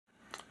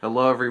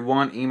Hello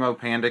everyone,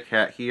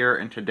 EmoPandaCat here,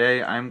 and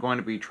today I'm going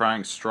to be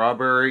trying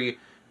Strawberry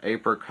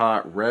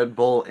Apricot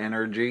Redbull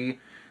Energy.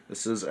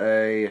 This is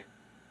a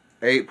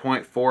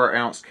 8.4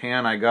 ounce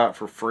can I got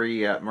for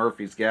free at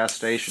Murphy's gas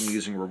station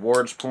using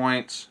rewards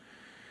points.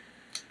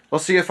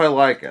 Let's see if I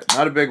like it.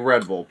 Not a big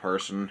Red Bull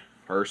person,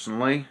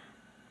 personally.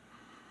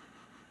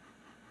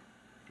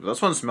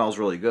 This one smells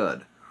really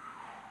good.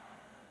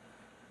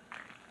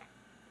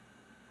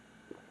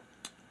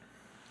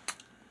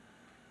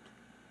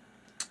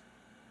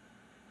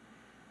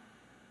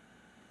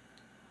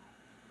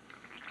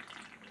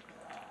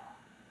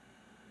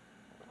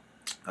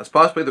 That's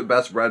possibly the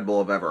best Red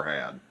Bull I've ever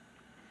had.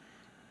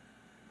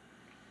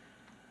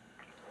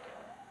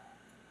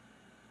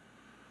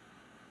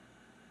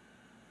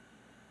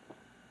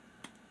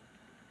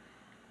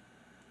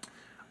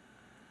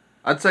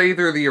 I'd say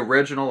either the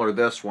original or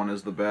this one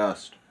is the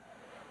best.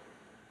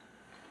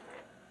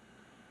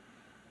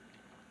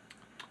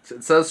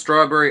 It says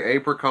strawberry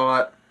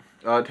apricot.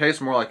 It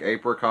tastes more like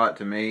apricot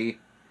to me.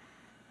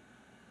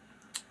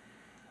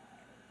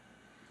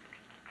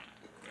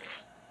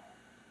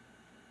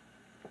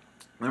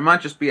 There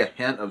might just be a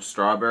hint of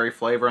strawberry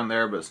flavor in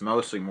there, but it's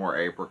mostly more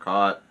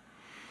apricot.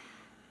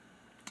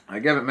 I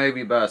give it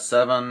maybe about a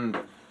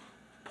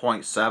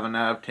 7.7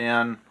 out of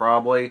 10,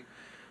 probably.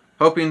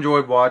 Hope you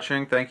enjoyed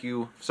watching. Thank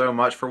you so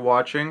much for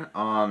watching.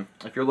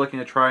 If you're looking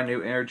to try a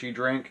new energy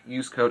drink,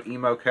 use code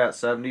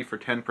EmoCat70 for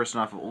 10%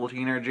 off of Ulti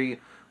Energy.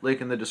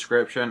 Link in the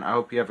description. I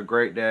hope you have a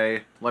great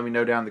day. Let me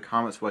know down in the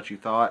comments what you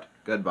thought.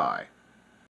 Goodbye.